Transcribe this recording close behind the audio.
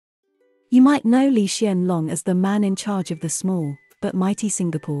You might know LEE HSIEN LOONG as the man in charge of the small, but mighty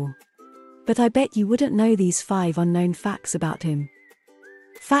Singapore. But I bet you wouldn't know these 5 unknown facts about him.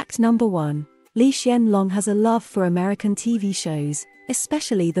 Fact number 1. LEE HSIEN LOONG has a love for American TV shows,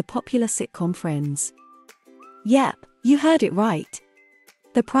 especially the popular sitcom Friends. Yep, you heard it right.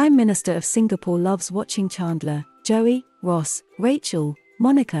 The Prime Minister of Singapore loves watching Chandler, Joey, Ross, Rachel,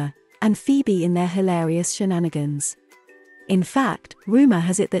 Monica, and Phoebe in their hilarious shenanigans. In fact, rumor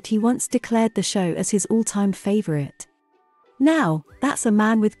has it that he once declared the show as his all-time favorite. Now, that's a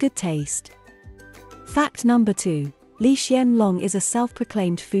man with good taste. Fact number 2. LEE HSIEN LOONG is a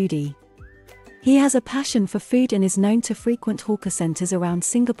self-proclaimed foodie. He has a passion for food and is known to frequent hawker centers around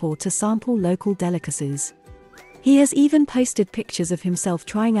Singapore to sample local delicacies. He has even posted pictures of himself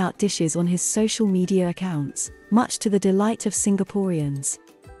trying out dishes on his social media accounts, much to the delight of Singaporeans.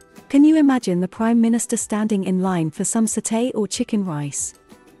 Can you imagine the Prime Minister standing in line for some satay or chicken rice?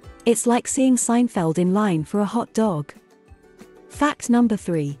 It's like seeing Seinfeld in line for a hot dog. Fact number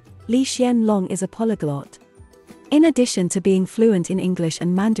 3. LEE HSIEN LOONG is a polyglot. In addition to being fluent in English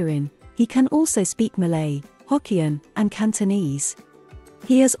and Mandarin, he can also speak Malay, Hokkien, and Cantonese.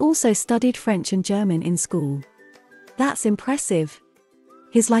 He has also studied French and German in school. That's impressive.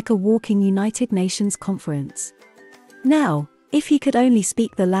 He's like a walking United Nations conference. Now, if he could only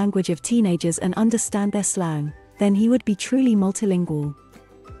speak the language of teenagers and understand their slang, then he would be truly multilingual.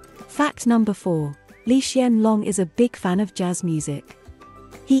 Fact number 4. LEE HSIEN LOONG is a big fan of jazz music.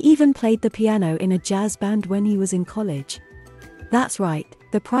 He even played the piano in a jazz band when he was in college. That's right,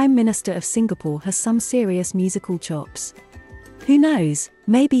 the Prime Minister of Singapore has some serious musical chops. Who knows,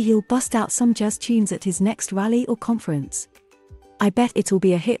 maybe he'll bust out some jazz tunes at his next rally or conference. I bet it'll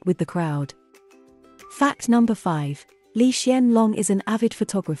be a hit with the crowd. Fact number 5. LEE HSIEN LOONG is an avid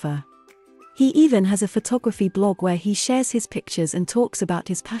photographer. He even has a photography blog where he shares his pictures and talks about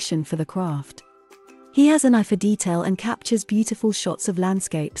his passion for the craft. He has an eye for detail and captures beautiful shots of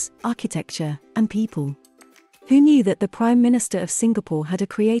landscapes, architecture, and people. Who knew that the Prime Minister of Singapore had a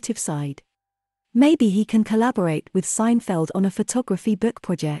creative side? Maybe he can collaborate with Seinfeld on a photography book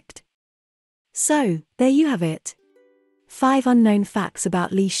project. So, there you have it. 5 unknown facts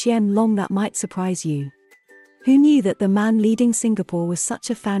about LEE HSIEN LOONG that might surprise you. Who knew that the man leading Singapore was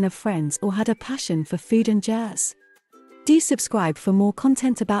such a fan of Friends or had a passion for food and jazz? Do subscribe for more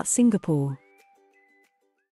content about Singapore.